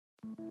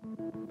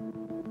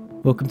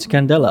Welcome to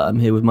Candela. I'm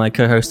here with my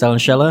co-host Alan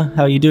Scheller.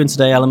 How are you doing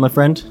today, Alan, my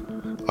friend?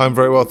 I'm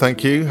very well,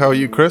 thank you. How are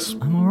you, Chris?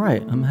 I'm all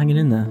right. I'm hanging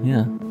in there,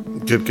 yeah.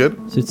 Good.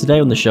 So today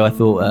on the show, I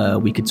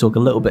thought we could talk a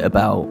little bit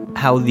about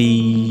how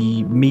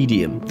the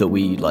medium that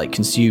we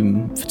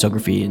consume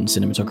photography and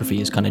cinematography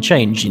has kind of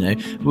changed.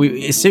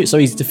 It's so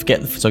easy to forget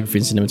that photography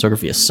and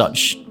cinematography are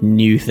such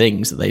new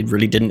things that they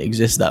really didn't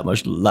exist that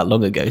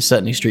long ago.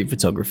 Certainly street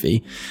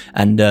photography,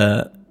 and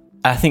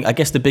I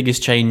guess the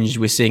biggest change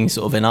we're seeing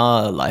sort of in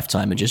our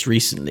lifetime and just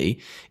recently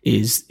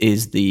is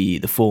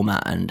the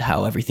format and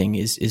how everything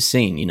is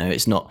seen.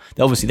 It's not,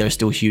 obviously there are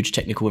still huge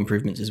technical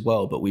improvements as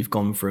well, but we've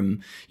gone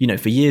from,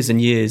 for years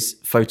and years,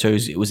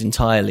 photos, it was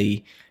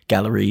entirely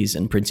galleries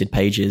and printed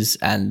pages,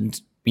 and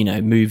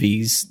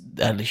movies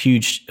had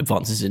huge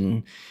advances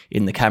in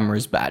the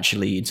cameras, but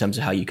actually in terms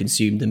of how you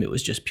consumed them, it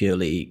was just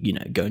purely,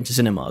 going to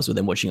cinemas or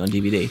then watching on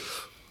DVD.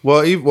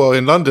 Well,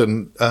 in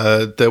London,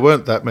 there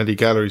weren't that many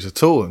galleries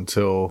at all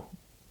until,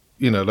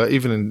 even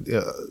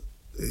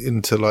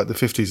into the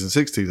 50s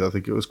and 60s. I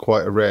think it was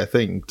quite a rare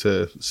thing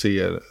to see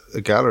a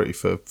gallery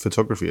for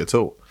photography at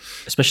all.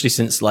 Especially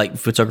since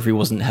photography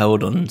wasn't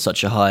held on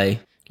such a high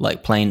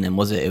plane then,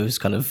 was it? It was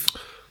kind of...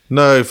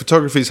 No,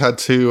 photography's had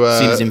to...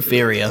 seems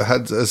inferior.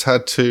 Has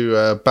had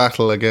to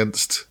battle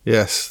against,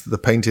 the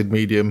painted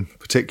medium,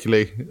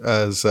 particularly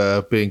as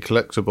being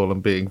collectible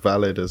and being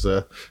valid as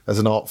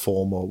an art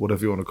form or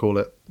whatever you want to call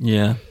it.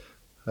 Yeah.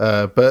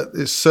 But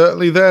it's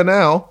certainly there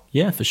now.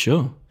 Yeah, for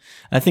sure.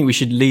 I think we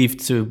should leave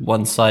to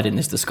one side in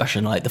this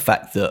discussion, the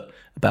fact that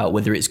about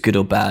whether it's good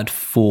or bad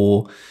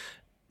for...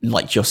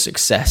 your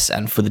success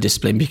and for the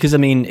discipline, because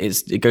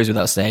it goes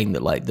without saying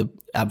that the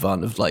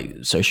advent of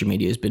social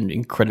media has been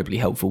incredibly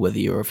helpful, whether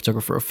you're a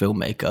photographer or a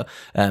filmmaker.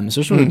 So I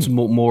just wanted to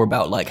talk more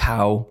about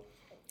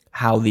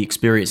how the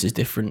experience is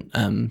different.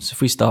 So if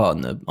we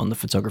start on the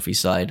photography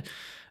side,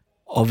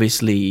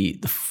 obviously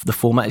the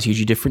format is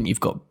hugely different.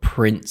 You've got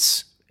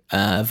prints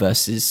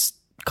versus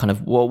kind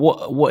of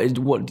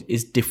what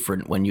is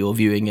different when you're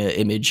viewing an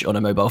image on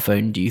a mobile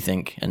phone, do you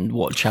think, and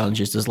what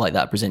challenges does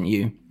that present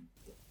you?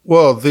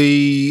 Well,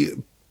 the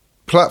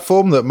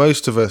platform that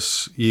most of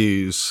us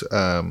use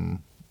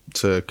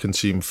to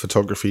consume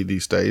photography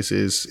these days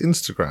is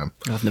Instagram.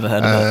 I've never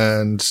heard of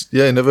it. And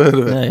yeah, never heard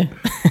of it.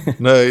 No,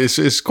 no,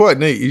 it's quite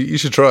neat. You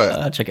should try it.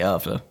 I'll check it out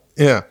after.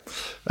 Yeah,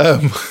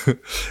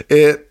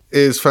 it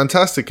is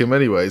fantastic in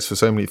many ways for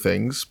so many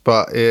things,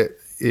 but it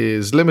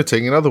is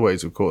limiting in other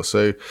ways, of course.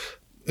 So,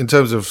 in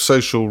terms of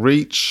social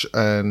reach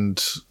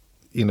and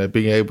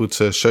being able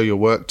to show your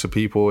work to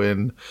people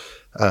in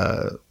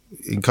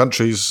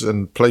countries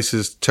and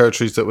places,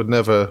 territories that would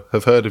never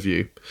have heard of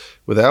you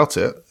without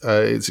it,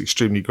 it's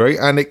extremely great.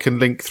 And it can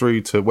link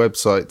through to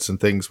websites and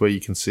things where you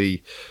can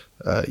see,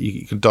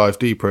 you can dive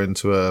deeper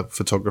into a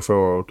photographer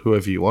or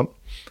whoever you want.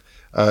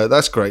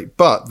 That's great.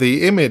 But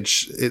the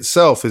image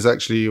itself is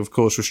actually, of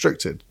course,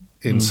 restricted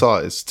in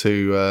size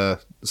to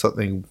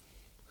something...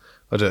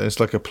 I don't know, it's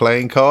like a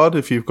playing card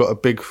if you've got a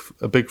big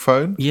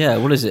phone. Yeah,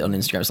 what is it on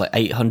Instagram? It's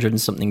 800 and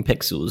something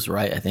pixels,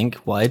 right? I think,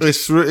 wide.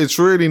 It's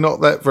really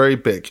not that very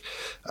big.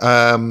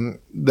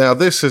 Now,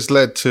 this has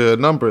led to a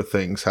number of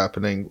things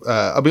happening.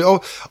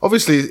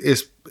 Obviously,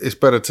 it's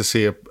better to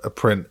see a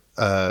print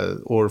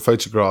or a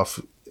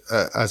photograph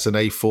as an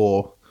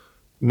A4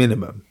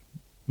 minimum.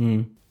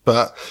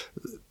 But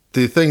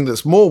the thing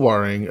that's more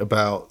worrying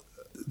about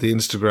the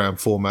Instagram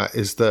format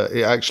is that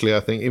it actually,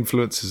 I think,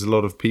 influences a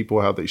lot of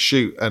people how they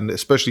shoot, and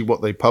especially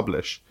what they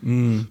publish.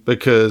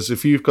 Because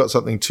if you've got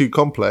something too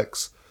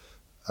complex,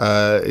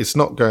 it's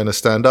not going to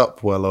stand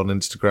up well on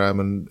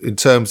Instagram, and in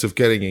terms of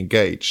getting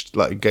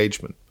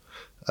engagement,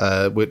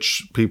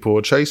 which people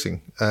are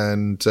chasing,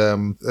 and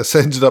it's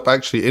ended up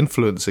actually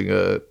influencing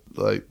the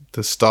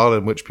style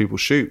in which people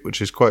shoot,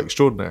 which is quite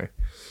extraordinary.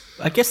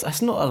 I guess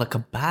that's not a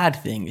bad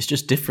thing. It's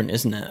just different,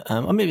 isn't it?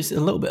 It's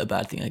a little bit of a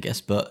bad thing, I guess,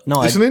 but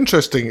no. It's an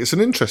interesting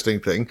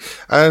thing.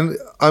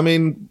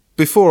 And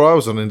before I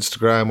was on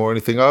Instagram or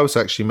anything, I was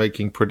actually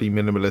making pretty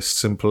minimalist,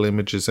 simple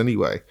images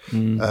anyway.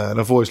 And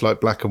I've always liked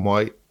black and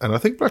white. And I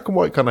think black and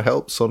white kind of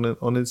helps on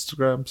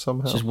Instagram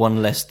somehow. It's just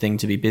one less thing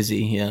to be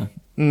busy, yeah.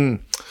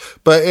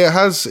 But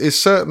it's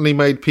certainly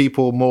made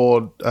people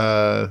more...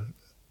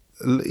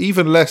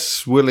 even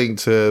less willing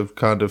to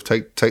kind of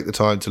take the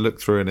time to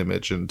look through an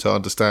image and to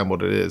understand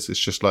what it is. It's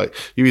just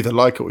you either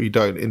like it or you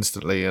don't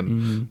instantly,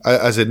 and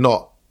as in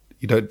not,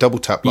 you don't double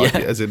tap it,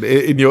 as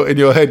in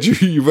your head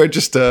you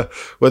register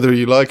whether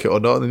you like it or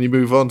not, and then you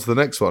move on to the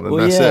next one, and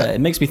that's it.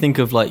 It makes me think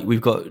of we've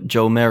got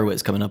Joel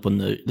Merowitz coming up on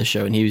the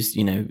show, and he was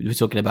we were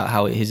talking about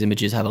how his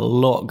images have a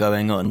lot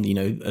going on,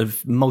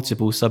 of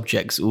multiple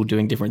subjects all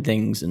doing different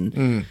things,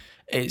 and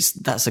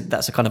that's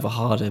a kind of a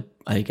harder,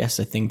 I guess,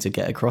 a thing to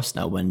get across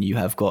now when you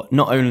have got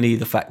not only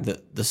the fact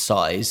that the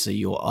size, so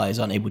your eyes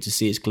aren't able to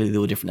see as clearly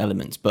all the different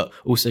elements, but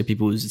also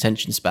people's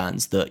attention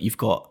spans that you've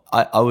got.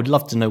 I would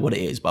love to know what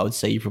it is, but I would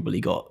say you've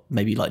probably got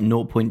maybe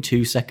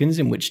 0.2 seconds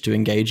in which to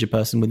engage a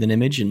person with an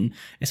image, and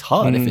it's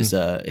hard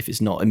if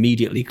it's not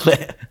immediately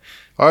clear.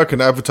 I reckon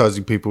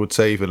advertising people would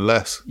say even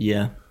less.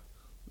 Yeah.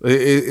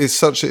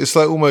 It's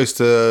like almost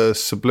a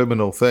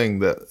subliminal thing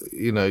that,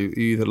 you know, you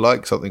either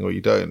like something or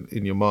you don't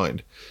in your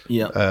mind.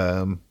 Yeah.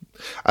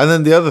 And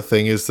then the other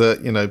thing is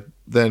that, you know,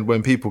 then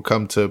when people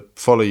come to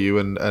follow you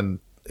and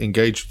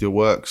engage with your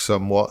work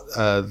somewhat,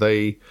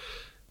 they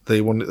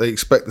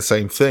expect the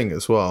same thing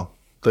as well.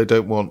 They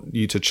don't want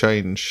you to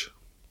change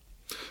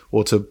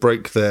or to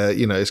break their,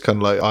 you know, it's kind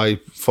of like, I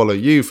follow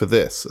you for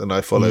this, and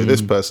I follow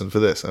this person for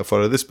this, and I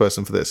follow this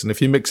person for this. And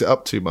if you mix it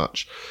up too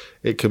much,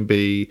 it can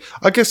be,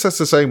 I guess that's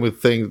the same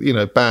with things, you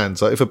know,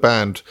 bands. Like if a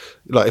band,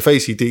 like if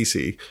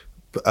AC/DC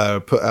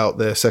put out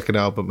their second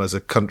album as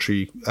a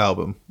country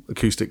album,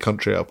 acoustic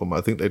country album,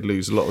 I think they'd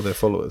lose a lot of their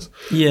followers.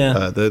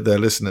 Yeah. Their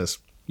listeners.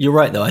 You're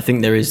right, though. I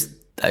think that is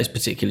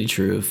particularly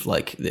true of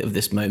of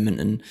this moment.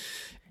 And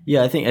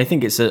yeah, I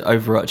think it's an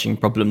overarching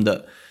problem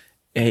that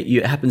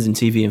it happens in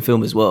TV and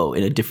film as well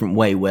in a different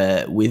way,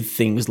 where with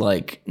things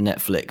like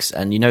Netflix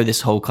and, you know,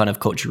 this whole kind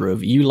of culture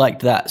of you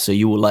liked that, so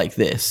you will like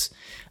this.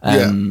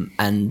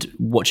 And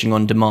watching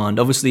on demand.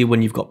 Obviously,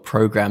 when you've got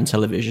programmed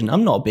television,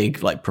 I'm not a big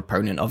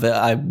proponent of it.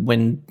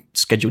 When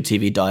scheduled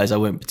TV dies, I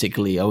won't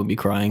be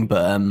crying,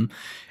 but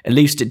at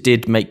least it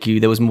did make you,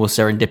 there was more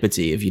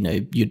serendipity of, you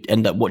know, you'd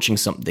end up watching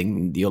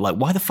something, you're like,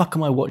 why the fuck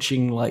am I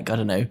watching, I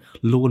don't know,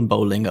 lawn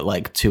bowling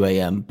at 2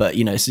 a.m. But,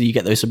 you know, so you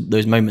get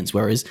those moments,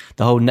 whereas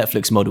the whole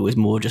Netflix model is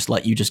more just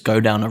you just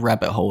go down a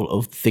rabbit hole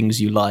of things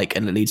you like,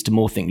 and it leads to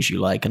more things you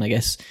like. And I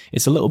guess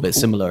it's a little bit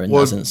similar in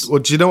that sense. Well,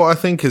 do you know what I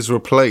think has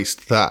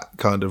replaced that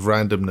kind of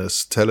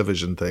randomness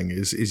television thing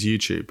is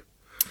YouTube.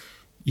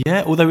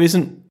 Yeah, although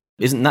isn't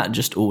that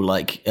just all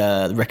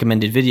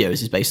recommended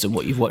videos is based on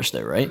what you've watched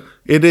though, right?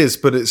 It is,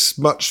 but it's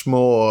much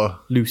more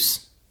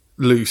loose.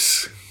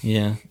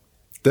 Yeah.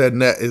 Their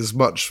net is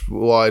much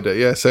wider.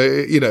 Yeah. So,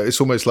 you know,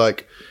 it's almost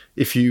like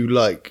if you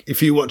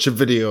watch a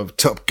video of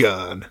Top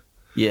Gun,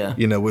 yeah,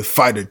 you know, with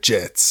fighter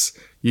jets,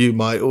 you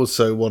might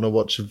also want to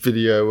watch a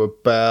video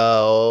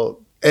about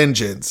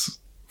engines.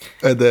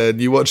 And then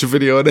you watch a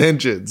video on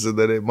engines, and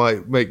then it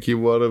might make you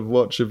want to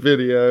watch a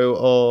video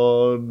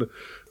on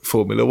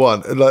Formula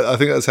One. And I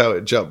think that's how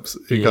it jumps.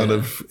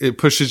 It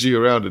pushes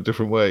you around in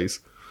different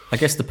ways. I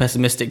guess the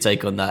pessimistic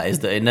take on that is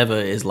that it never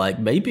is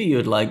maybe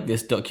you'd like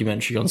this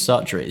documentary on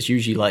Sartre. It's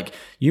usually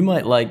you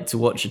might like to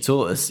watch a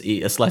tortoise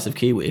eat a slice of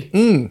kiwi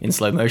in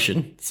slow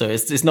motion. So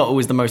it's not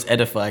always the most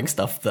edifying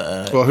stuff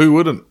that... Well, who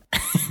wouldn't?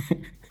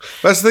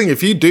 That's the thing.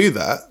 If you do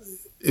that,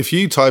 if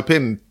you type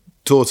in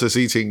tortoise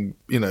eating,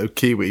 you know,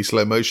 kiwi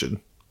slow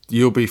motion,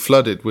 you'll be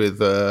flooded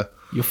with...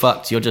 You're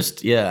fucked. You're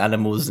just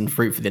animals and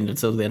fruit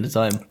until the end of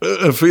time.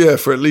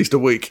 For at least a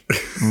week.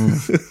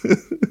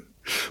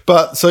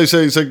 But so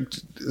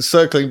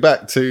circling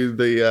back to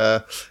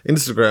the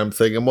Instagram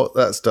thing and what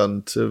that's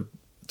done to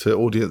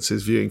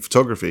audiences viewing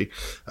photography.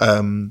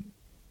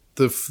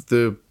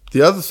 The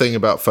other thing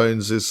about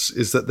phones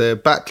is that they're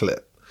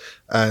backlit,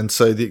 and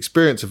so the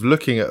experience of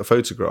looking at a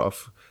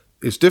photograph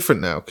is different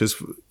now because,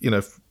 you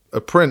know, a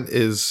print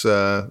is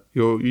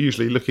you're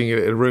usually looking at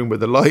it in a room where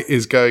the light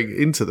is going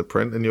into the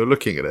print and you're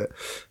looking at it,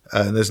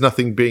 and there's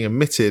nothing being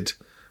emitted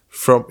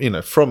from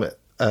it,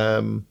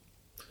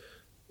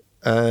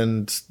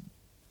 and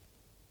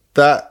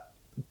that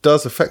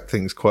does affect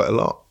things quite a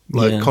lot,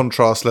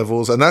 contrast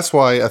levels. And that's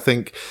why I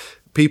think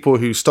people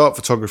who start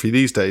photography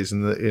these days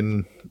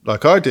in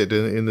like I did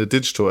in the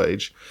digital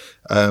age,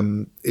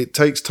 it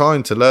takes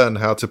time to learn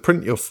how to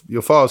print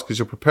your files because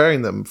you're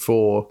preparing them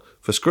for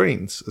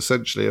screens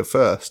essentially at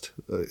first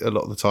a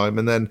lot of the time,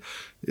 and then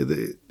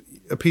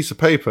a piece of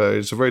paper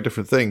is a very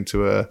different thing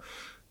to a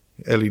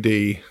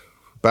LED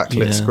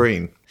backlit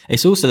screen.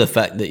 It's also the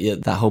fact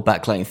that that whole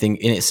backlighting thing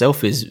in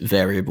itself is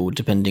variable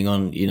depending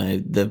on, you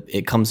know,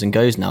 it comes and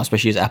goes now,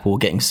 especially as Apple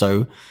getting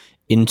so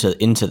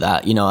into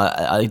that. You know,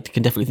 I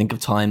can definitely think of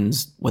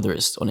times, whether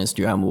it's on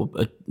Instagram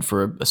or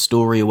for a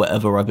story or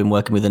whatever, I've been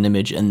working with an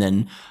image and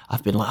then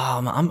I've been like,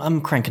 I'm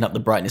cranking up the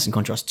brightness and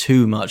contrast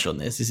too much on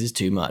this. This is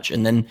too much.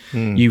 And then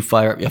you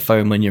fire up your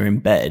phone when you're in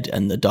bed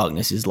and the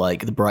darkness is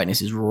the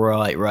brightness is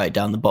right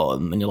down the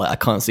bottom, and you're like, I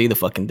can't see the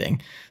fucking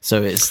thing.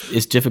 So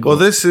it's difficult. Well,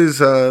 this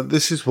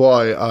is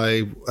why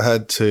I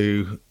had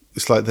to.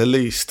 It's like the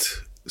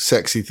least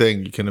sexy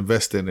thing you can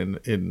invest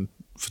in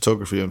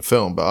photography and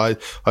film, but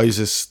I use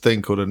this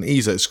thing called an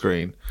ESO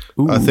screen.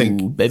 Ooh, I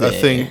think baby.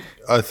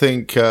 I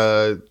think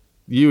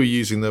you were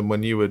using them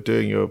when you were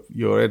doing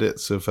your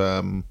edits of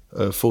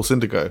False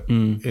Indigo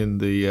in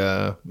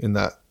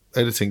that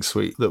editing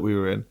suite that we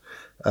were in.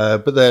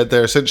 But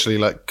they're essentially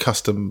like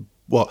custom.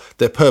 Well,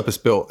 they're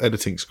purpose-built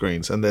editing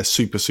screens, and they're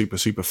super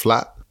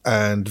flat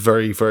and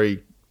very,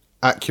 very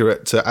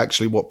accurate to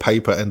actually what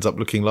paper ends up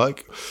looking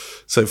like.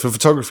 So for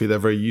photography, they're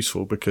very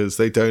useful because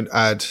they don't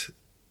add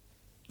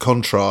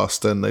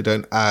contrast and they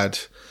don't add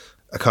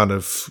a kind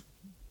of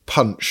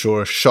punch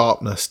or a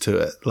sharpness to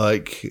it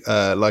like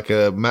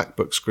a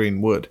MacBook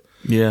screen would.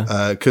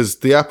 Yeah. Because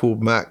the Apple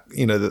Mac,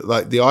 you know, the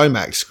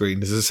iMac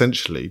screen is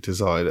essentially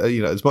designed,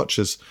 you know, as much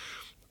as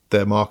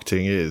their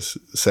marketing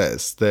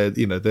says.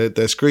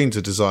 Their screens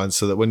are designed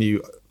so that when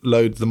you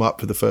load them up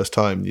for the first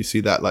time, you see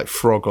that like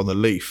frog on the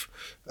leaf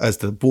as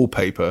the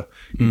wallpaper.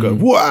 You go,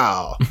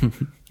 wow.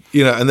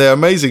 And they're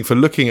amazing for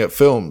looking at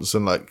films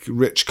and like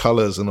rich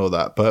colors and all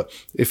that. But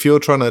if you're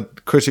trying to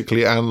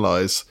critically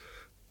analyze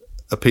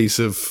a piece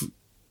of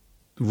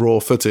raw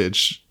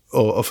footage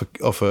or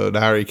of an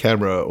ARRI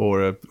camera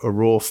or a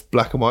raw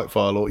black and white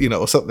file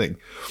or something,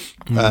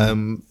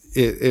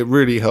 it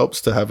really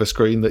helps to have a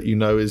screen that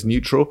is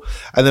neutral.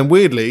 And then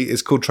weirdly,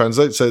 it's called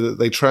Translate, so that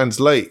they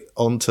translate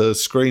onto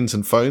screens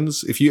and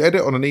phones. If you edit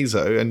on an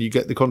ISO and you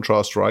get the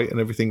contrast right and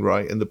everything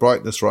right and the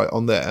brightness right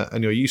on there,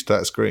 and you're used to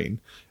that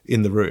screen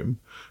in the room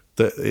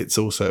that it's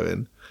also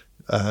in,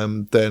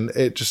 then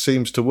it just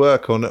seems to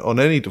work on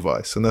any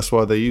device. And that's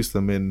why they use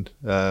them in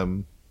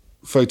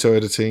photo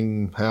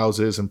editing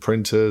houses and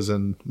printers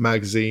and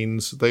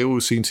magazines. They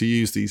all seem to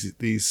use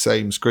these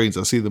same screens.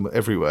 I see them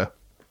everywhere.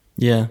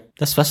 Yeah,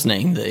 that's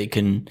fascinating that it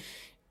can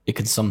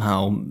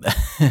somehow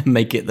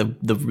make it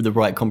the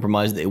right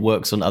compromise that it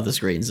works on other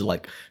screens,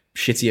 like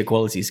shittier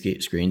quality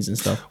screens and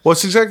stuff. Well,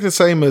 it's exactly the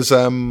same as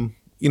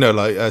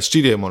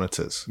studio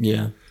monitors.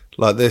 Yeah,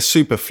 like they're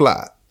super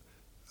flat,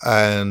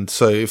 and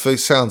so if it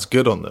sounds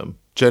good on them,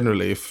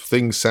 generally, if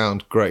things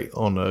sound great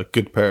on a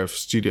good pair of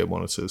studio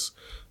monitors,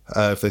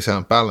 if they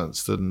sound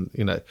balanced, then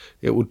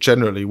it will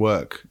generally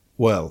work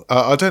well.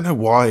 I don't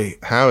know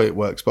how it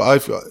works, but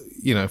I've got,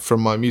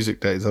 from my music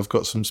days, I've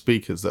got some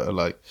speakers that are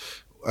like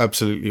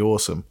absolutely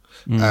awesome.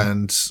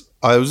 And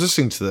I was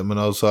listening to them and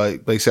I was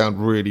like, they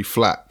sound really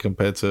flat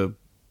compared to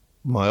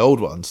my old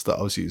ones that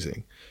I was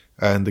using.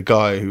 And the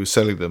guy who was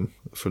selling them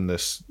from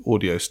this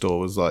audio store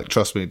was like,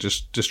 trust me,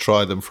 just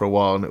try them for a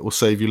while and it will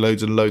save you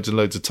loads and loads and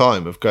loads of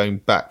time of going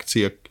back to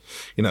your,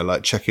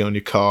 like checking on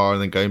your car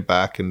and then going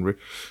back and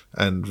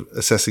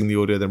assessing the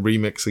audio, then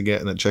remixing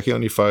it and then checking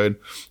on your phone.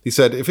 He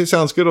said, if it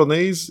sounds good on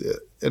these,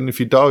 and if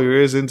you dial your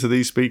ears into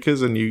these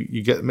speakers and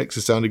you get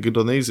mixes sounding good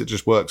on these, it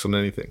just works on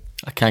anything.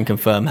 I can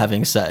confirm,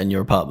 having sat in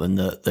your apartment,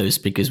 that those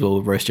speakers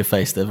will roast your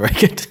face. They're very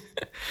good.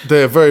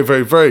 They're very,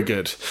 very, very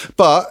good.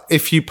 But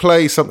if you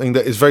play something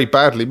that is very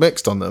badly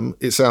mixed on them,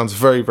 it sounds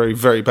very, very,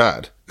 very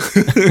bad.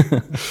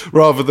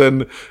 Rather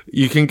than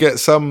you can get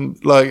some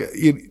like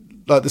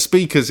the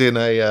speakers in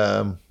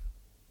a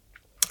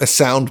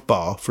sound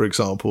bar, for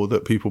example,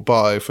 that people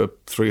buy for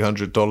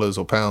 $300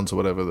 or pounds or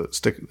whatever that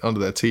stick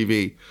under their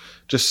TV,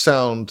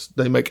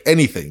 they make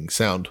anything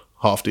sound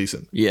half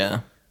decent.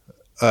 Yeah.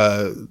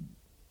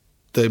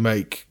 They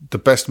make the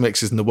best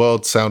mixes in the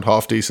world sound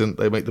half decent.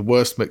 They make the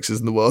worst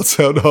mixes in the world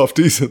sound half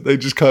decent. They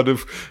just kind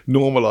of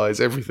normalize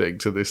everything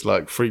to this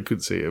like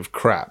frequency of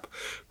crap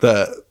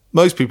that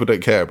most people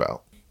don't care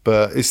about.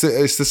 But it's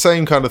the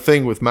same kind of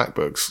thing with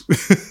MacBooks.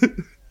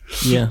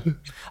 Yeah.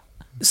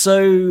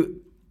 So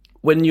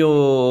when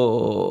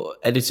you're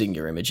editing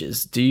your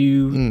images, do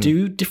you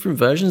do different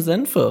versions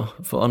then for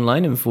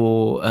online and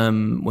for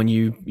when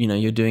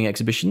you're doing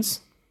exhibitions?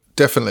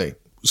 Definitely.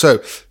 So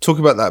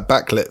talking about that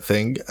backlit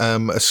thing,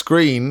 a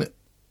screen,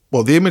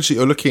 well, the image that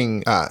you're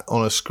looking at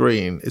on a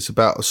screen is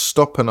about a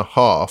stop and a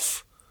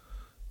half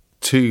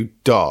too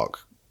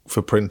dark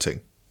for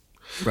printing.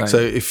 Right.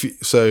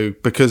 So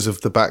because of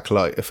the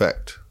backlight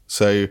effect.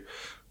 So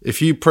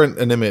if you print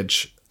an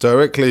image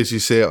directly as you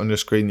see it on your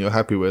screen you're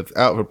happy with,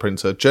 out of a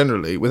printer,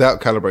 generally,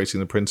 without calibrating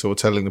the printer or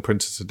telling the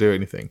printer to do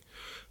anything,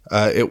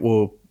 it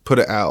will put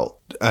it out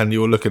and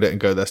you'll look at it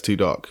and go, that's too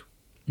dark.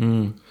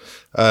 And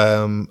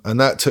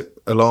that took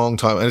a long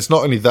time. And it's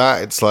not only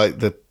that, it's like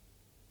the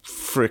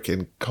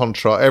freaking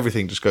contrast,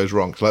 everything just goes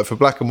wrong. Like for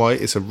black and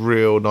white, it's a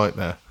real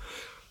nightmare.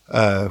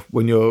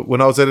 When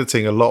I was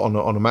editing a lot on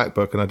a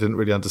MacBook and I didn't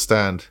really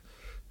understand,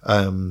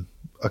 I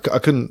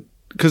couldn't,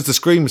 because the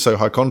screen was so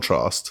high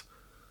contrast,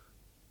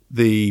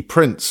 the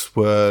prints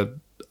were,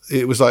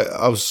 it was like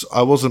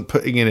I wasn't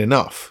putting in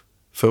enough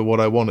for what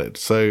I wanted.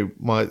 So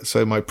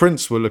my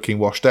prints were looking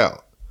washed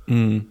out.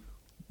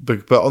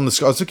 But I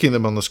was looking at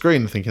them on the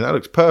screen and thinking that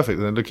looks perfect,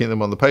 and then looking at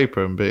them on the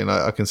paper and being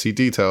like, I can see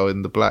detail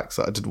in the blacks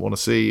that I didn't want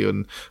to see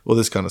and all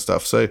this kind of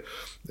stuff. So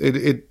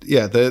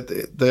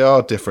they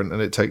are different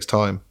and it takes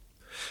time.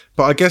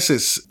 But I guess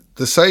it's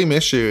the same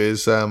issue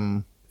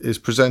is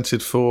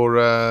presented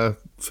for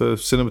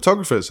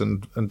cinematographers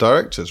and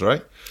directors,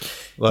 right?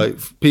 Like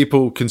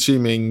people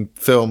consuming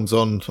films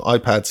on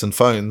iPads and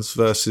phones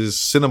versus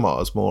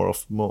cinemas more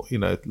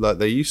like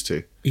they used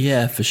to.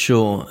 Yeah, for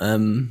sure.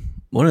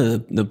 One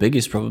of the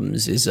biggest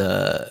problems is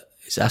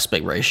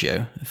aspect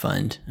ratio, I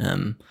find.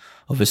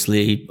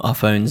 Obviously, our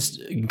phones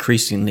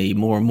increasingly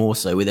more and more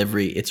so with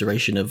every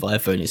iteration of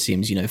iPhone, it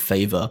seems,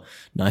 favor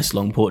nice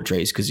long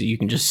portraits because you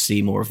can just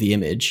see more of the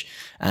image.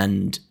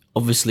 And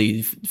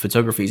obviously,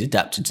 photography is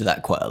adapted to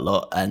that quite a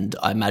lot. And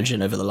I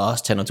imagine over the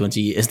last 10 or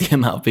 20 years, the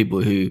amount of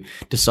people who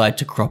decide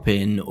to crop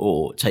in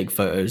or take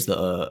photos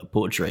that are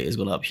portrait has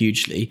gone up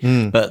hugely.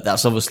 But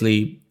that's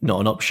obviously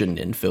not an option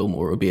in film,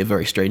 or it would be a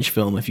very strange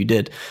film if you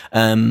did.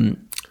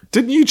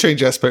 Didn't you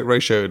change aspect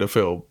ratio in a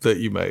film that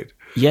you made?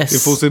 Yes. In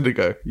False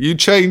Indigo. You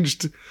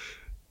changed.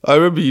 I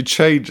remember you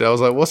changed. I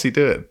was like, what's he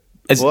doing?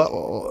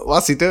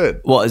 What's he doing?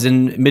 What, as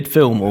in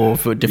mid-film or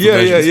for different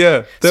versions?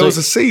 Yeah. There was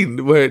a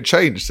scene where it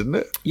changed, didn't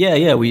it?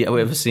 Yeah. We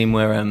have a scene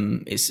where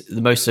it's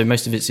the most. So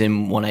most of it's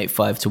in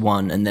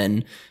 1:8:5:1, and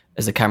then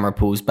as the camera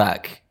pulls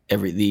back,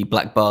 the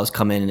black bars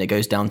come in and it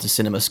goes down to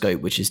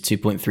CinemaScope, which is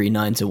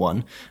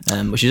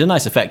 2.39:1, which is a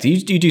nice effect.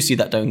 You do see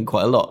that done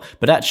quite a lot,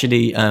 but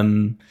actually,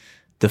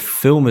 the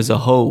film as a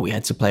whole, we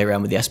had to play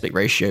around with the aspect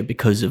ratio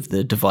because of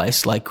the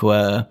device, like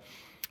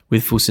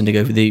with Full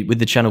Syndigo with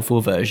the Channel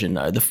 4 version.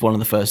 One of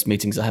the first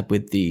meetings I had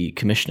with the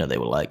commissioner, they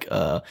were like,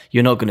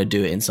 "You're not going to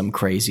do it in some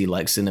crazy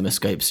like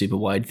CinemaScope super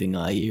wide thing,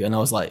 are you?" And I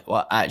was like,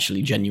 "Well, I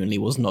actually genuinely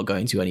was not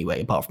going to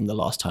anyway, apart from the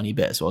last tiny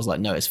bit." So I was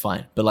like, "No, it's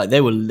fine." But like they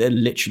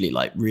literally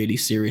like really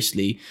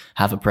seriously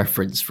have a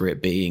preference for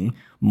it being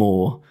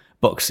more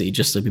boxy,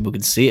 just so people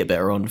can see it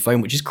better on the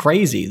phone, which is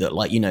crazy that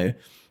like,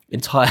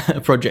 entire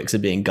projects are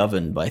being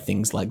governed by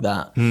things like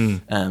that.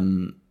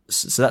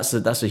 So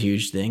that's a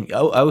huge thing. I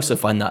also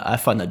find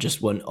that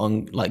just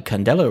on like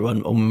Candela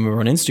when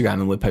we're on Instagram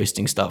and we're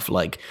posting stuff,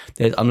 like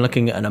I'm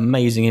looking at an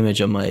amazing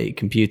image on my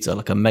computer,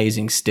 like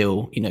amazing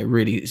still,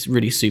 really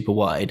really super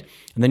wide,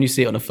 and then you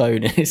see it on a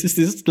phone and it's just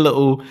this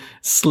little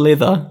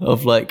slither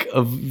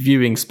of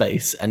viewing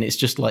space, and it's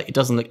just like it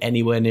doesn't look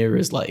anywhere near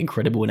as like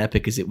incredible and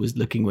epic as it was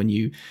looking when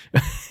you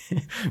were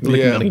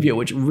looking at a computer,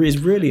 which is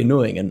really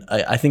annoying. And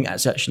I think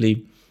that's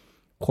actually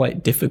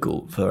quite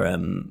difficult for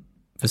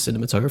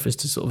cinematographers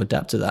to sort of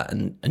adapt to that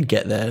and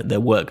get their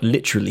work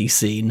literally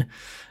seen.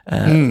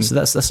 So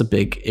that's a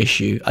big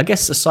issue. I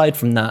guess aside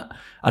from that,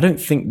 I don't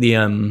think the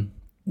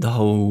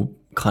whole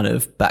kind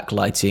of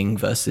backlighting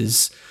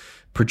versus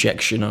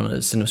projection on a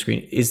cinema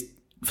screen is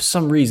for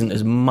some reason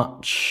as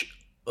much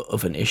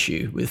of an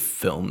issue with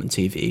film and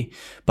TV.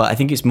 But I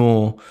think it's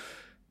more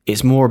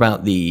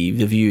about the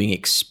viewing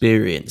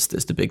experience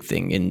that's the big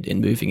thing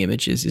in moving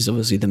images. Is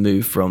obviously the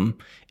move from,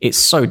 it's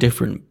so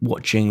different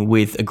watching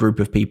with a group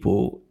of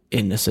people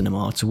in the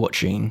cinema to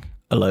watching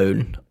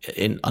alone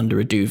under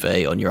a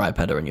duvet on your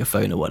iPad or on your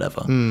phone or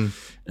whatever. And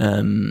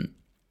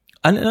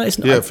it's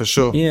not, for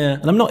sure. Yeah,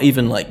 and I'm not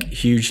even like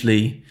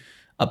hugely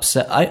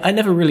upset. I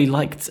never really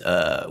liked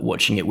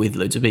watching it with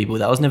loads of people.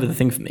 That was never the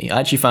thing for me. I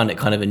actually found it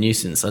kind of a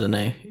nuisance. I don't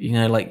know,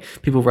 like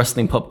people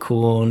rustling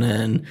popcorn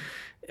and.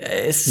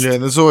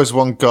 There's always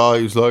one guy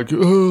who's like,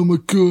 "Oh my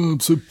god, I'm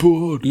so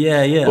bored."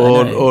 Yeah,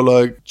 or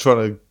like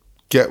trying to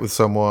get with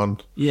someone.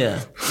 Yeah,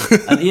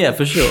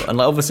 for sure. And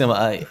like obviously,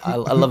 I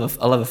love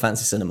a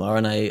fancy cinema,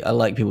 and I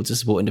like people to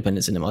support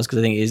independent cinemas because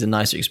I think it is a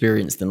nicer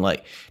experience than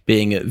like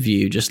being at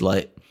View, just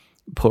like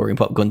pouring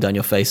popcorn down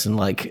your face and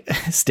like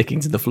sticking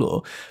to the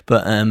floor.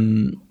 But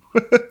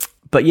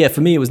but yeah,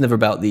 for me, it was never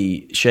about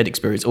the shared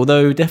experience.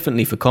 Although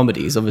definitely for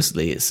comedies,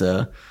 obviously,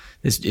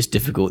 it's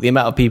difficult. The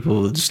amount of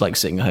people just like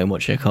sitting at home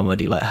watching a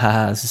comedy, like,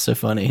 "Ha, this is so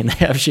funny," and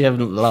they actually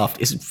haven't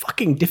laughed. It's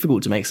fucking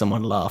difficult to make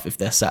someone laugh if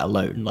they're sat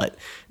alone. Like,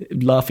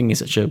 laughing is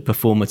such a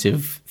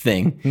performative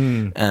thing.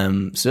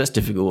 So that's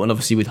difficult. And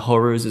obviously with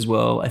horrors as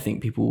well, I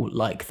think people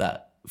like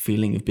that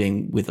feeling of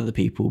being with other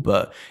people.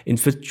 But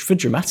for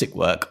dramatic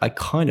work, I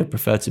kind of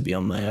prefer to be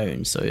on my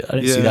own. So I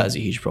don't see that as a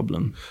huge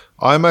problem.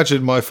 I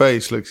imagine my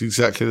face looks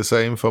exactly the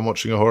same if I'm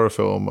watching a horror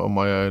film on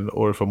my own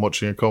or if I'm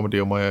watching a comedy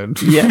on my own.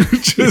 Yeah.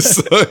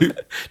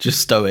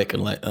 Just stoic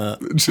and like,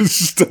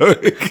 just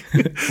stoic.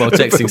 While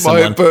texting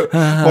someone.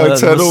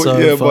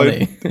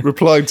 My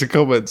replying to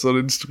comments on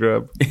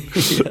Instagram.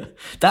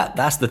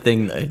 That's the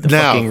thing though.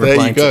 Now,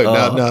 there you go.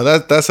 Now,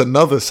 that's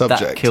another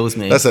subject. That kills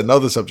me. That's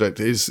another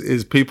subject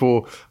is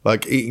people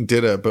like eating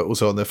dinner but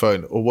also on their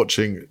phone, or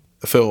watching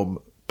a film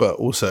but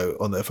also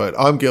on their phone.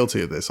 I'm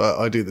guilty of this.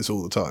 I do this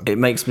all the time. It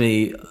makes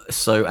me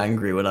so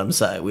angry when I'm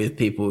sat with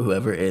people,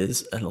 whoever it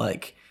is, and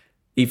like,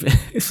 even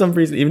for some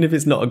reason, even if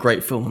it's not a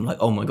great film, I'm like,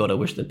 oh my god, I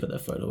wish they'd put their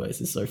phone away. This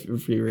is so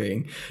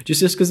infuriating.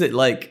 Just because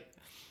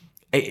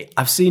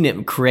I've seen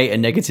it create a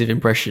negative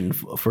impression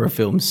for a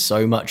film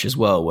so much as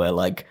well, where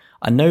like,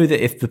 I know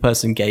that if the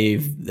person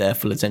gave their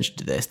full attention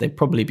to this, they'd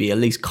probably be at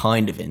least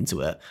kind of into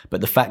it. But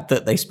the fact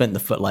that they spent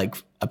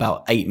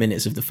about 8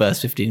 minutes of the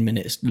first 15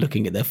 minutes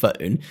looking at their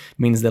phone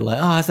means they're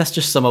like, that's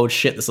just some old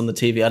shit that's on the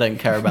TV. I don't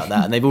care about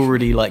that. And they've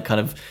already like kind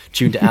of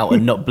tuned it out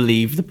and not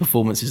believed the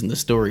performances and the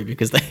story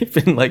because they've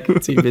been like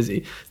too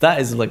busy. That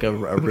is like a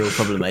real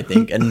problem, I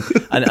think. And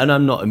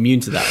I'm not immune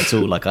to that at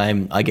all. Like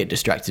I get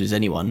distracted as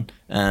anyone.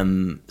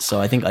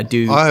 So I think I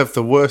do. I have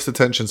the worst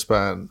attention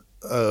span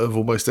of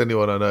almost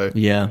anyone I know.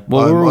 Yeah.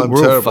 Well,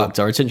 we're all fucked.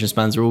 Our attention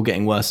spans are all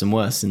getting worse and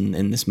worse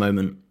in this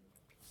moment.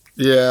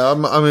 Yeah,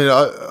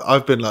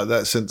 I've been like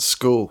that since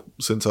school,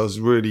 since I was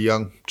really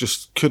young.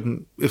 Just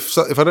couldn't. If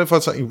I don't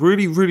find something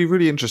really, really,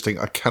 really interesting,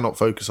 I cannot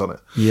focus on it.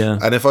 Yeah.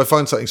 And if I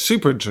find something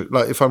super interesting,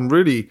 like if I'm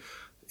really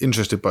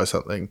interested by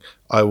something,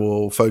 I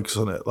will focus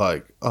on it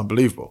like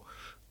unbelievable,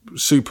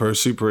 super,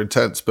 super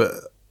intense. But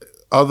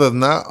other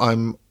than that,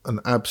 I'm an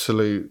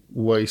absolute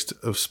waste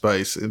of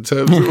space in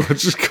terms of I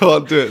just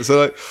can't do it. So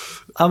like,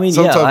 I mean,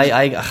 sometimes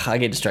I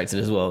get distracted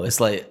as well. It's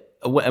like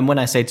and when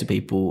I say to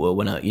people, or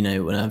when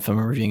if I'm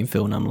reviewing a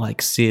film, I'm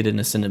like, see it in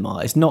a cinema.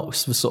 It's not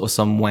sort of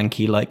some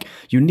wanky like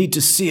you need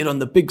to see it on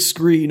the big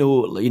screen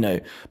or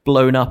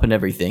blown up and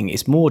everything.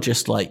 It's more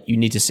just like you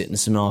need to sit in the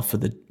cinema for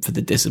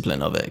the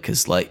discipline of it,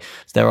 because like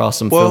there are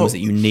some films that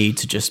you need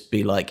to just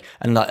be like,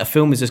 and like a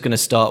film is just going to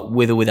start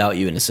with or without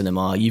you in a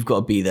cinema. You've got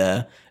to be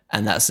there,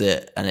 and that's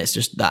it. And it's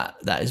just that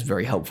is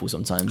very helpful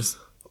sometimes.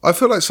 I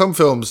feel like some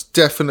films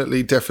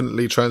definitely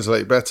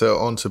translate better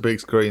onto big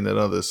screen than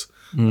others.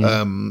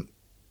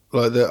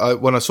 Like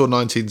when I saw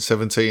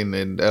 1917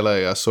 in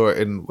LA, I saw it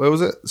in, where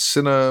was it?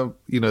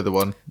 The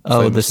one.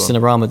 Oh, the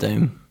Cinerama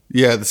Dome.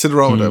 Yeah, the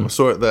Cinerama Dome. I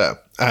saw it there,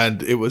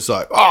 and it was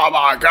like, oh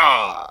my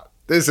god,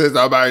 this is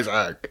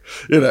amazing.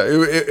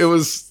 It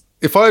was.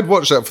 If I had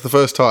watched that for the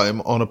first time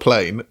on a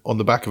plane on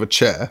the back of a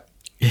chair,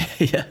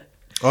 yeah,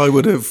 I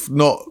would have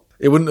not.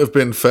 It wouldn't have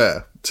been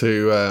fair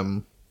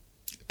to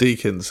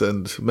Deakins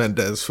and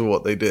Mendes for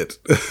what they did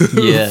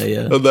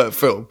on that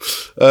film.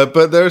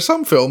 But there are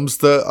some films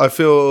that I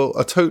feel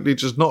are totally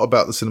just not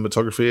about the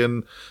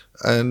cinematography,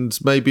 and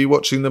maybe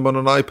watching them on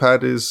an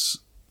iPad is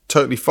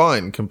totally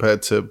fine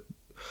compared to,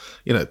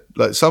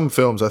 like some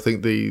films. I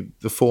think the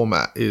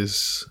format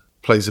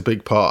plays a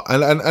big part,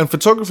 and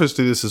photographers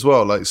do this as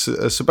well. Like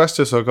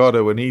Sebastião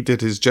Salgado, when he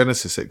did his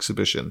Genesis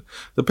exhibition,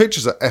 the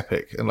pictures are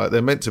epic, and like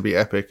they're meant to be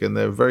epic, and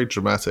they're very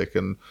dramatic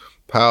and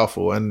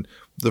powerful, and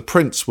the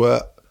prints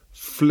were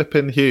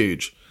flipping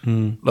huge,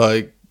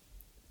 like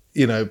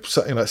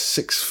something like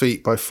 6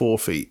 feet by 4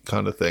 feet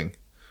kind of thing,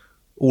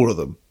 all of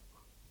them.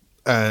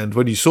 And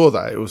when you saw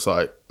that, it was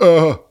like,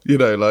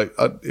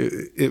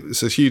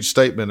 it's a huge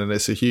statement, and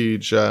it's a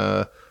huge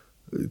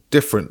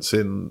difference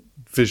in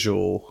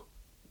visual.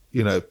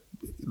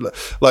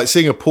 Like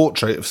seeing a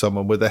portrait of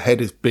someone where their head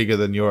is bigger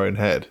than your own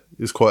head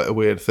is quite a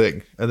weird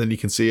thing, and then you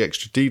can see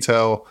extra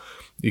detail.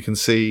 You can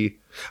see,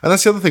 and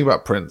that's the other thing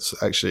about prints,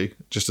 actually,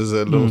 just as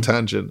a little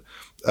tangent.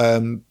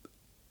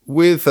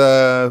 With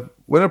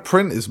when a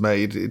print is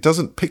made, it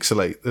doesn't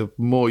pixelate the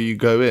more you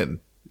go in.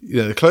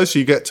 The closer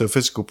you get to a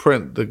physical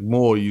print, the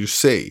more you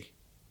see.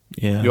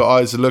 Yeah, your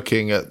eyes are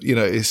looking at.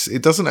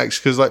 It doesn't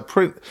actually, because like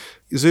print,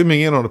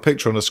 zooming in on a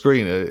picture on a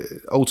screen, it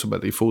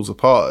ultimately falls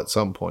apart at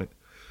some point.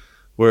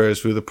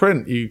 Whereas with a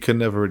print, you can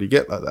never really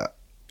get like that.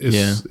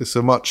 It's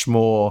a much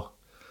more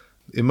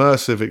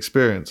immersive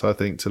experience, I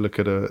think, to look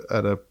at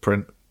a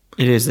print.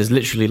 It is. There's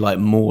literally like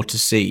more to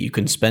see. You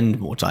can spend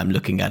more time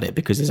looking at it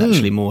because there's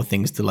actually more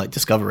things to like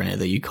discover in it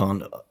that you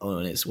can't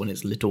when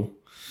it's little.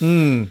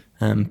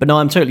 But no,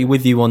 I'm totally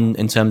with you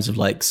in terms of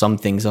like some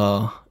things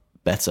are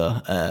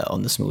better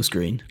on the small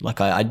screen.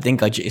 Like I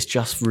think it's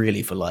just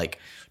really for like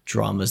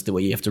dramas the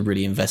way you have to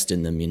really invest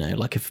in them.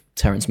 Like if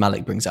Terrence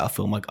Malick brings out a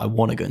film, like I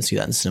want to go and see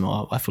that in the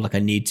cinema. I feel like I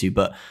need to.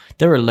 But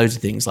there are loads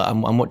of things. Like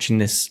I'm watching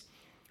this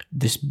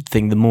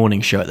thing, The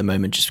Morning Show, at the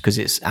moment, just because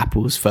it's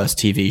Apple's first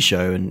TV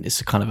show and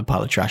it's kind of a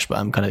pile of trash, but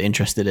I'm kind of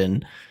interested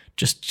in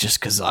just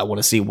because I want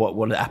to see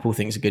what Apple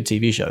thinks a good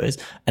TV show is.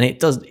 And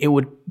it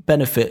would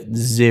benefit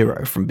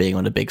zero from being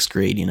on a big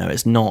screen.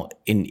 It's not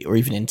or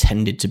even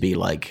intended to be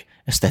like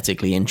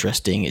aesthetically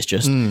interesting. It's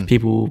just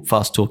people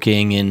fast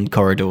talking in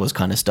corridors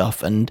kind of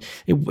stuff, and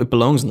it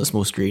belongs on the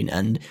small screen.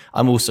 And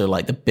I'm also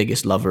like the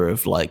biggest lover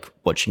of like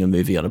watching a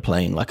movie on a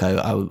plane. Like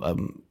I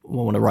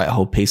want to write a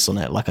whole piece on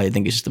it. Like I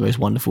think it's just the most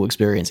wonderful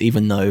experience,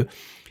 even though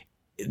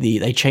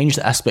they changed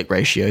the aspect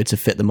ratio to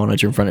fit the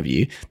monitor in front of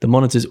you. The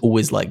monitor's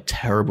always like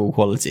terrible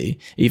quality,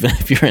 even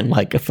if you're in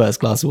like a first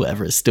class or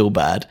whatever, it's still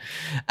bad.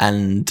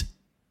 And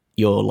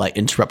you're like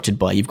interrupted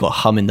by, you've got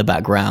hum in the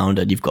background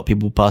and you've got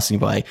people passing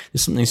by.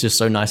 There's something just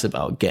so nice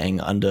about getting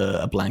under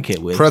a blanket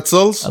with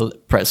pretzels,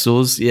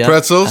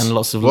 and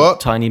lots of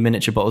tiny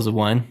miniature bottles of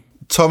wine.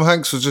 Tom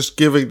Hanks was just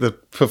giving the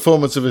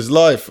performance of his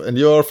life, and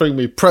you're offering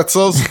me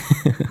pretzels.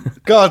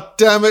 God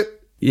damn it!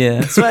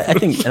 Yeah, so I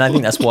think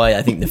that's why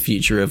I think the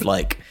future of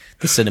like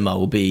the cinema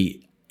will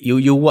be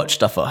you'll watch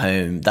stuff at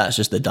home. That's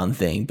just the done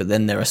thing. But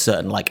then there are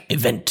certain like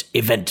event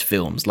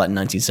films like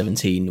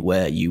 1917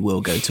 where you will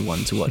go to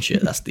one to watch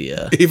it. That's the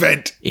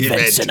event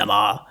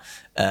cinema.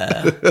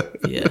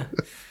 Yeah,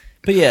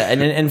 but yeah,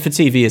 and for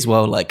TV as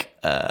well. Like,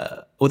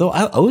 although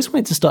I always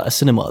wanted to start a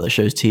cinema that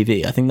shows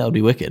TV. I think that would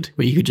be wicked,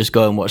 where you could just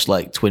go and watch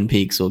like Twin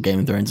Peaks or Game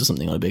of Thrones or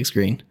something on a big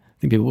screen.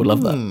 I think people would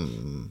love that.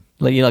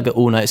 Like like an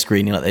all-night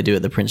screening like they do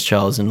at the Prince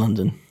Charles in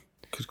London.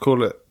 Could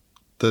call it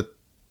the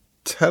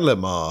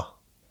Telemar.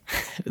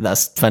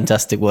 That's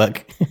fantastic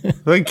work.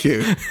 Thank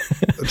you.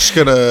 I'm just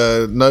going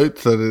to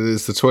note that it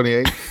is the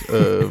 28th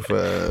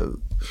of...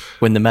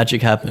 when the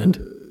magic happened.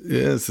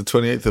 Yeah, it's the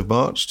 28th of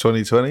March,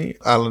 2020.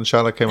 Alan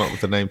Schaller came up with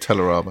the name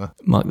Telerama.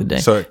 Mark the day.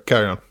 Sorry,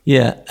 carry on.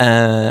 Yeah,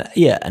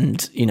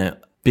 and,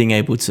 being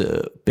able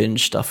to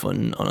binge stuff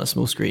on a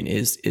small screen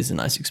is a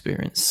nice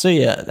experience. So,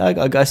 yeah,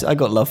 I guess I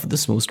got love for the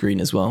small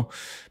screen as well.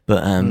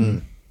 But,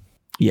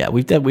 yeah,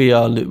 we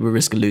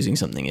risk losing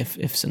something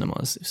if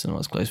cinemas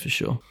close for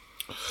sure.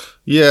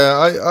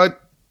 Yeah,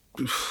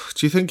 do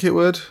you think it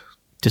would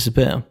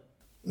disappear?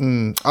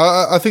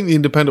 I think the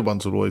independent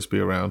ones will always be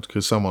around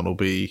because someone will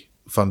be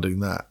funding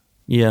that.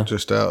 Yeah,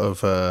 just out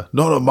of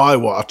not on my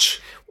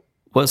watch.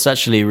 What's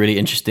actually a really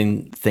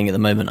interesting thing at the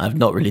moment, I've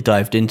not really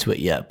dived into it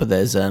yet, but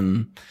there's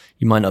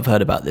you might not have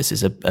heard about this,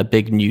 is a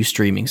big new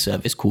streaming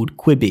service called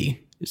Quibi.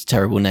 It's a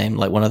terrible name,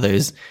 like one of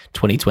those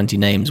 2020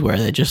 names where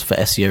they're just for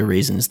SEO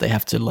reasons. They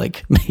have to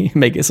like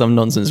make it some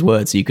nonsense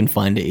word so you can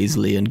find it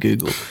easily in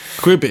Google.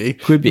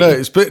 Quibi.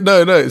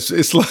 No,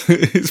 it's like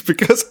it's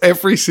because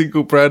every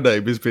single brand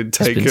name has been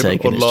taken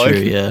online. It's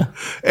true, yeah.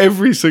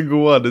 Every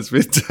single one has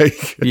been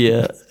taken.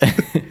 Yeah.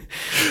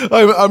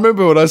 I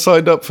remember when I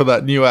signed up for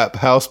that new app,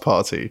 House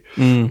Party.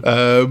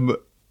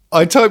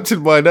 I typed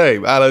in my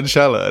name, Alan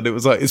Schaller, and it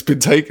was like, it's been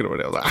taken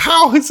already. I was like,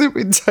 how has it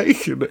been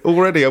taken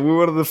already? And we were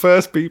one of the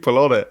first people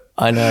on it.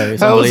 I know.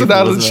 How has an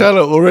Alan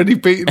Schaller already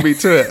beaten me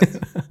to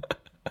it?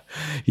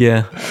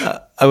 Yeah.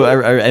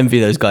 I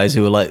envy those guys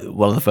who were like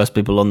one of the first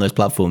people on those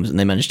platforms and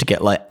they managed to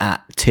get like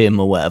at Tim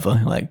or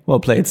whatever. Like, well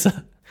played,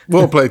 sir.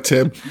 Well played,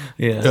 Tim.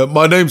 Yeah.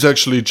 My name's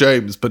actually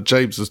James, but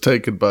James was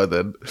taken by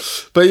then.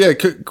 But yeah,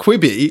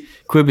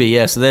 Quibi,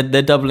 yeah. So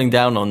they're doubling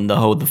down on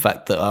the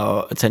fact that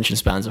our attention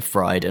spans are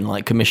fried and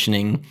like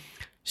commissioning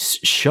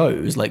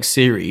shows, like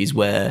series,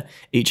 where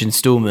each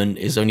installment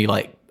is only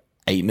like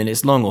 8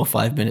 minutes long or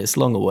 5 minutes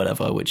long or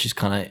whatever, which is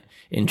kind of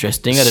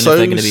interesting. I don't know if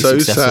they're going to be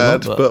successful.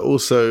 Sad, but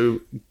also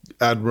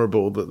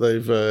admirable that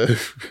they've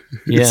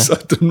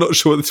I'm not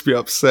sure whether to be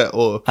upset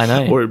or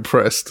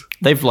impressed.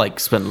 They've like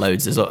spent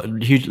loads. There's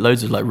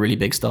loads of like really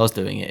big stars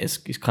doing it.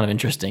 It's kind of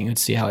interesting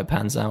to see how it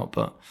pans out.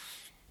 But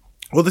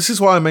well, this is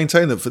why I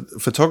maintain that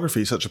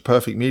photography is such a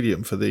perfect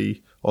medium for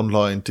the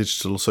online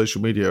digital social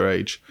media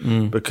age,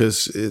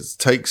 because it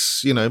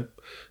takes,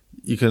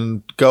 you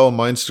can go on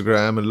my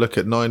Instagram and look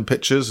at 9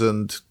 pictures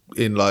and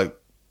in like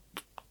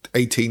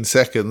 18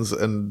 seconds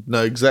and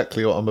know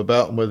exactly what I'm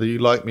about and whether you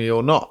like me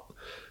or not.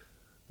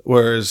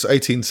 Whereas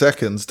 18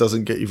 seconds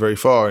doesn't get you very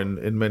far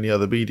in many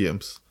other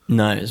mediums.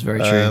 No, it's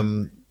very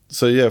true.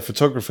 So yeah,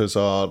 photographers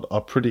are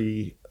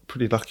pretty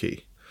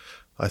lucky,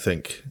 I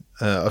think.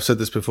 I've said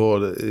this before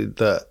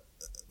that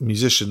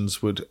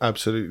musicians would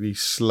absolutely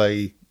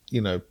slay.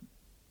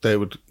 They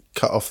would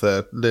cut off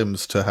their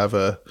limbs to have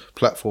a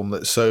platform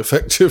that's so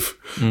effective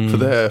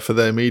for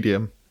their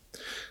medium.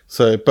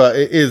 So, but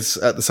it is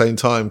at the same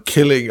time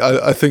killing.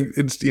 I think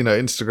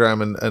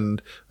Instagram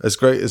and as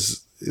great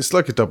as. It's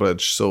like a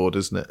double-edged sword,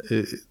 isn't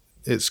it?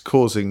 It's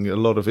causing a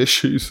lot of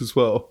issues as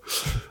well.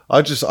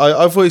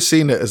 I've always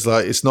seen it as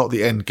like it's not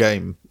the end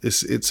game.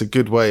 It's a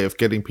good way of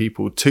getting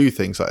people to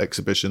things like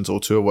exhibitions or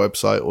to a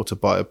website or to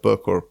buy a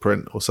book or a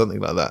print or something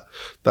like that.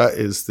 That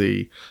is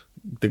the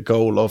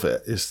goal of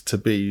it, is to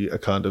be a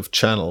kind of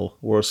channel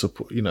or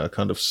a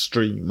kind of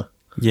stream.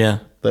 Yeah,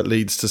 that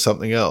leads to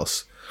something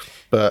else.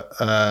 But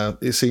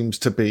it seems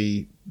to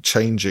be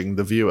changing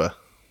the viewer.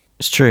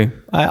 It's true.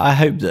 I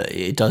hope that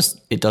it does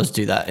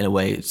do that in a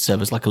way. It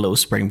serves as like a little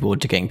springboard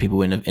to getting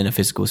people in a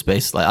physical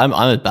space. Like I'm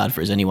as bad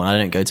for it as anyone. I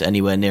don't go to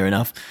anywhere near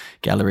enough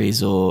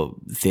galleries or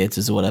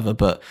theaters or whatever.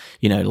 But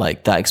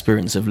like that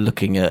experience of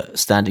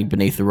standing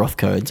beneath the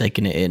Rothko and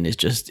taking it in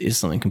is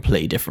something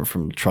completely different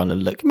from trying to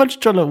look.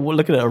 Imagine trying to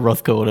look at a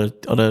Rothko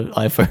on an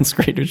iPhone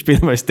screen, which would be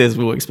the most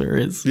dismal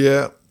experience.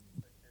 Yeah.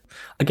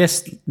 I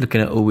guess looking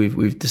at all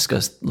we've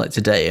discussed like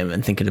today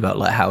and thinking about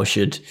like how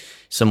should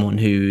someone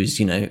who's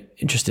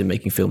interested in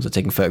making films or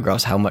taking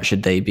photographs, how much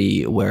should they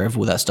be aware of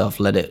all that stuff?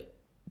 Let it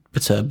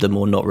perturb them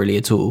or not really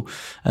at all?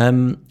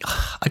 I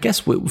guess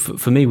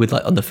for me, with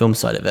like on the film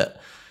side of it,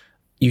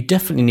 you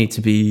definitely need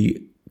to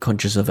be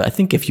conscious of it. I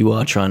think if you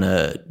are trying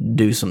to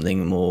do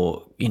something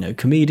more,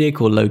 comedic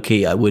or low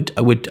key, I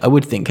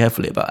would think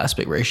carefully about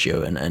aspect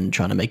ratio and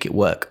trying to make it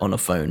work on a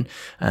phone.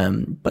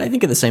 But I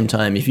think at the same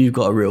time, if you've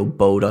got a real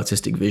bold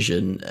artistic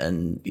vision,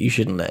 and you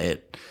shouldn't let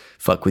it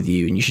fuck with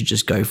you, and you should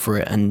just go for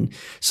it. And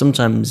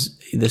sometimes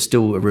there's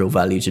still a real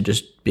value to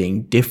just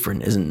being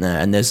different, isn't there?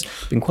 And there's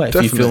been quite a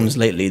few films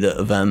lately that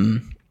have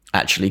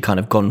actually kind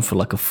of gone for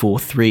like a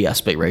 4:3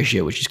 aspect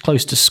ratio, which is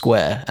close to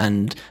square,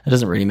 and it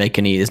doesn't really make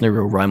there's no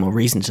real rhyme or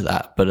reason to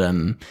that, but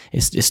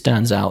it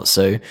stands out.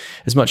 So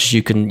as much as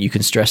you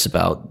can stress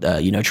about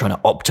trying to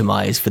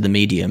optimize for the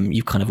medium,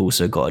 you've kind of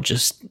also got to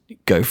just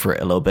go for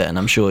it a little bit. And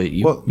I'm sure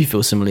you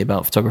feel similarly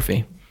about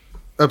photography.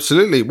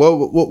 Absolutely.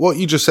 Well, what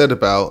you just said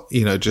about,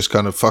 just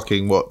kind of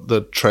fucking what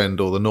the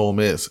trend or the norm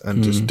is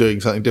and just doing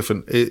something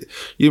different.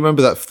 You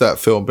remember that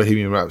film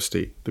Bohemian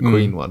Rhapsody, the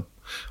Queen one?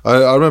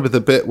 I remember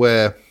the bit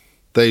where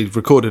they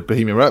recorded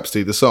Bohemian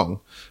Rhapsody, the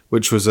song,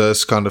 which was a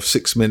kind of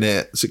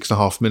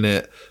 6.5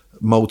 minute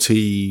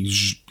multi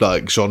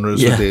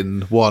genres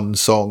within one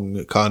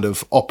song, kind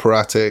of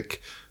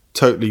operatic,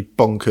 totally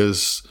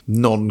bonkers,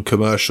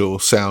 non-commercial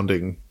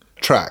sounding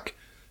track.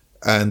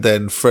 And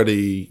then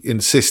Freddie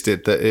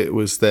insisted that it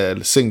was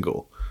their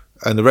single.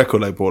 And the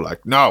record label were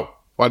like, no,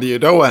 what are you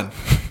doing?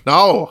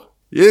 No,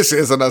 this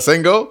isn't a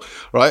single,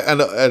 right?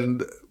 And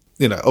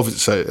obviously,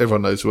 so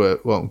everyone knows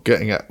what I'm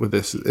getting at with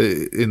this,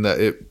 in that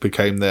it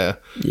became their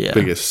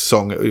biggest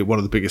song, one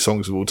of the biggest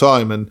songs of all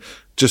time. And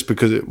just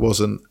because it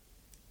wasn't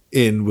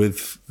in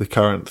with the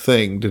current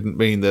thing didn't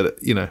mean that,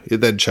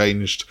 it then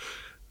changed.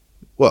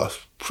 Well,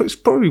 it's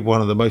probably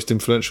one of the most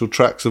influential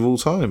tracks of all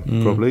time,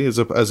 probably, as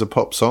a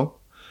pop song.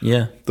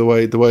 Yeah. The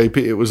way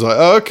it was like,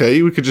 oh,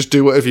 okay, we could just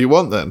do whatever you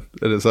want then,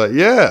 and it's like,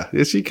 yeah,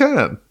 yes, you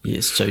can. Yeah,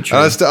 it's so true.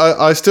 And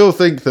I still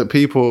think that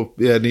people,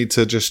 need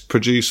to just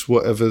produce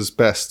whatever's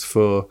best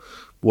for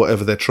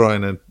whatever they're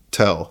trying to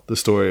tell, the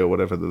story or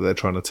whatever that they're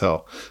trying to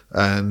tell.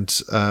 And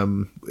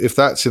if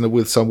that's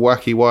with some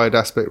wacky wide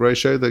aspect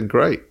ratio, then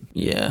great.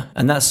 Yeah,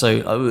 and that's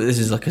this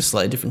is like a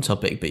slightly different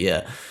topic, but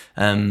yeah,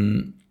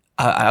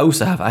 I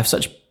also have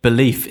such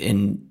belief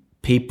in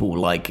people,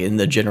 like in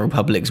the general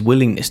public's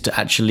willingness to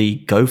actually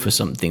go for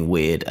something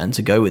weird and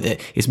to go with it.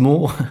 It's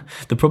more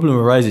the problem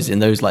arises in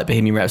those like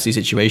Bohemian Rhapsody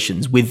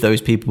situations with those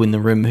people in the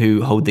room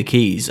who hold the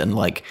keys and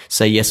like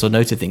say yes or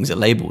no to things at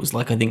labels.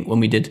 Like I think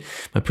when we did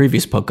my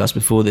previous podcast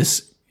before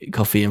this,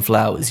 Coffee and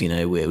Flowers,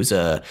 it was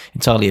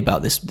entirely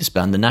about this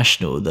band The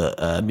National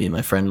that me and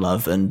my friend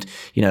love, and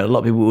a lot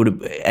of people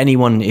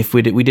if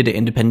we did it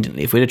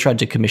independently, if we'd have tried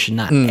to commission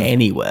that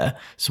anywhere,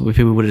 so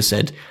people would have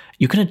said,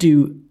 you're going to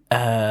do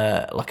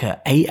like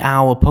a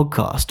 8-hour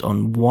podcast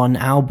on one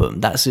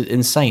album, that's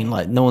insane,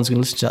 like no one's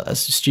gonna listen to that,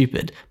 that's just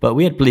stupid. But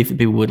we had belief that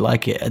people would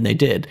like it, and they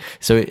did.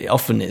 So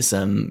often it's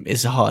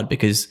hard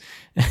because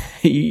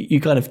you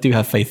kind of do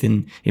have faith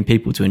in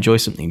people to enjoy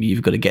something, but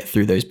you've got to get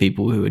through those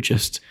people who are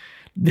just,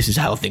 this is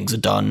how things are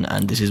done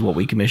and this is what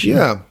we commission.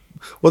 Yeah,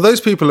 well, those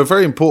people are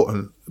very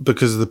important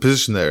because of the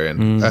position they're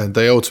in, and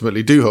they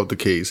ultimately do hold the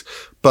keys,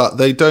 but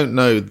they don't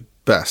know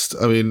best.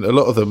 I mean, a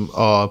lot of them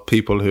are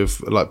people who've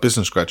like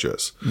business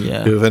graduates,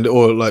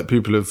 or like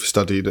people who've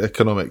studied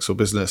economics or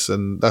business,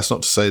 and that's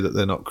not to say that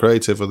they're not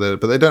creative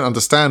but they don't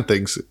understand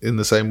things in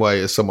the same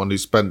way as someone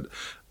who's spent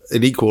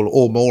an equal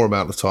or more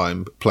amount of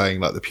time playing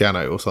like the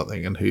piano or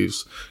something, and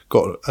who's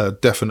got a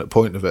definite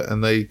point of it,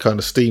 and they kind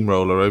of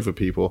steamroller over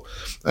people.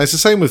 And it's the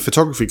same with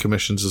photography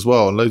commissions as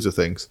well, and loads of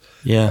things.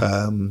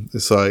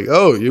 It's like,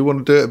 oh, you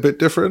want to do it a bit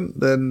different,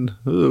 then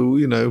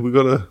we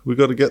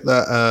got to get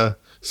that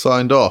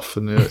signed off,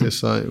 and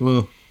it's like,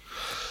 well,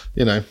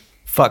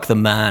 fuck the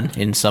man,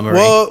 in summary.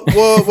 Well,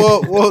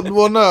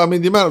 no. I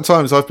mean, the amount of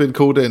times I've been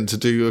called in to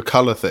do a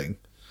color thing,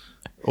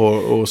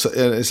 or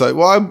and it's like,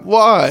 why?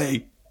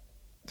 Why?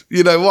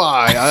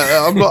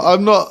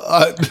 I'm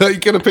not. You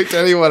could have picked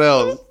anyone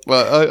else,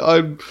 but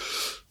I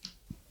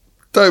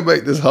don't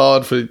make this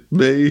hard for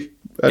me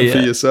and for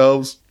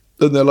yourselves.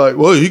 And they're like,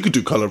 well, you could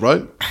do color,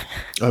 right?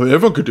 I mean,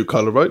 everyone could do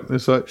color, right? And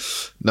it's like,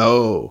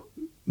 no.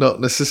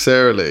 Not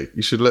necessarily.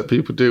 You should let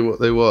people do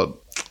what they want,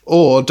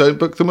 or don't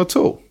book them at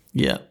all.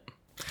 Yeah.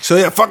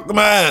 So fuck the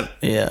man.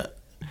 Yeah.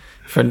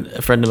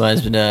 A friend of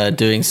mine's been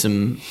doing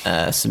some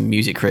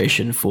music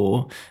creation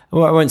for,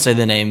 well, I won't say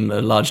the name,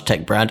 a large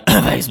tech brand,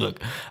 Facebook,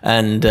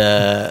 and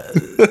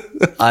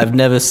I've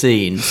never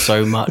seen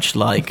so much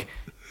like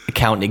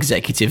account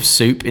executive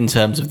soup in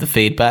terms of the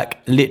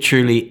feedback.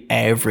 Literally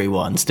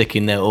everyone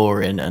sticking their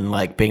oar in and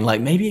like being like,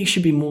 maybe it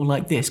should be more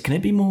like this. Can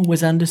it be more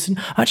Wes Anderson?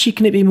 Actually,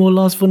 can it be more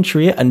Lars von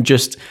Trier? And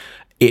just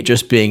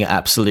being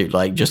absolute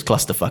like just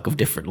clusterfuck of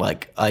different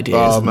like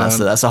ideas. Oh, and man.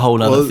 that's a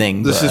whole other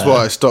thing. This is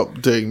why I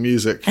stopped doing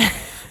music.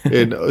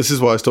 This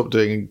is why I stopped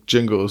doing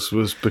jingles,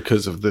 was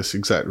because of this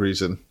exact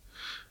reason.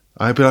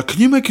 I'd be like,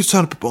 can you make it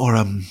sound a bit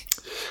more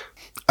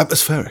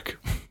atmospheric?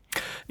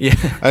 Yeah.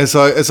 And it's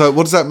like,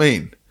 what does that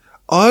mean?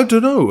 I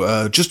don't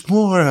know, just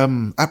more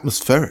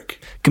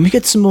atmospheric. Can we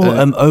get some more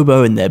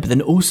oboe in there, but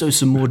then also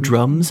some more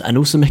drums, and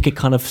also make it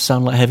kind of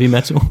sound like heavy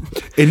metal?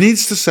 It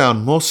needs to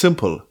sound more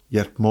simple,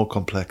 yet more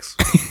complex.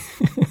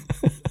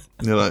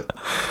 You're like,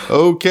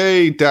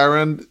 okay,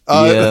 Darren,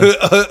 I'll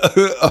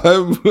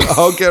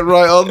get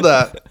right on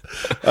that.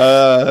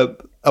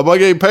 Am I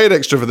getting paid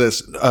extra for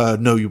this?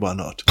 No, you are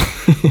not.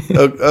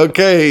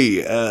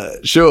 Okay,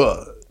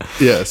 sure.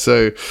 Yeah,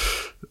 so...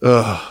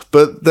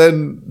 but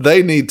then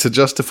they need to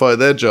justify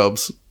their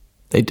jobs.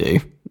 They do,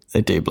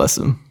 bless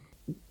them.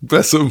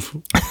 Bless them.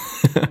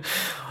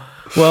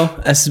 Well,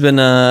 this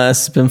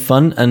has been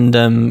fun,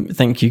 and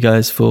thank you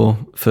guys for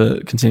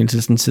continuing to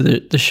listen to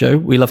the show.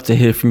 We love to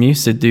hear from you,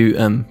 so do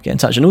get in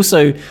touch. And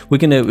also, we're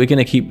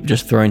gonna keep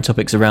just throwing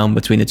topics around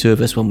between the two of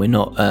us when we're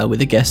not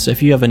with a guest. So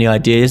if you have any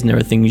ideas and there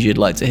are things you'd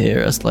like to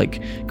hear us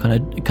like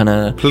kind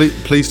of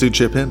please do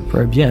chip in.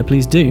 Probe, yeah,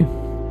 please do.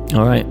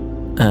 All right.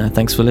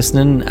 Thanks for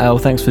listening. Al,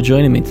 thanks for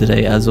joining me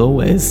today, as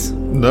always.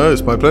 No,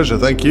 it's my pleasure.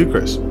 Thank you,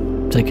 Chris.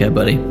 Take care,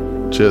 buddy.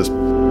 Cheers.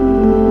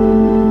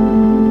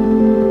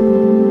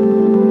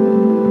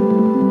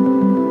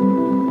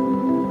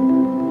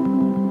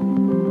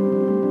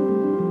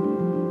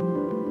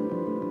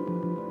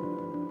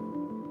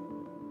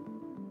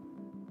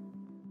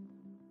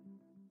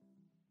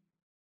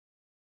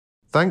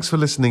 Thanks for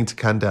listening to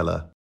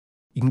Candela.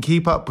 You can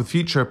keep up with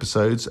future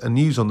episodes and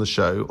news on the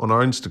show on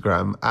our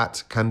Instagram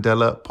at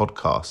Candela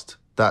Podcast.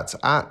 That's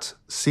at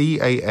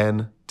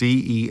CANDELA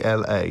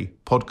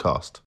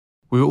Podcast.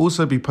 We will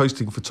also be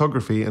posting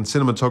photography and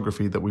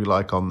cinematography that we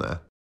like on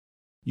there.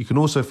 You can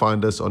also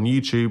find us on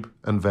YouTube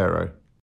and Vero.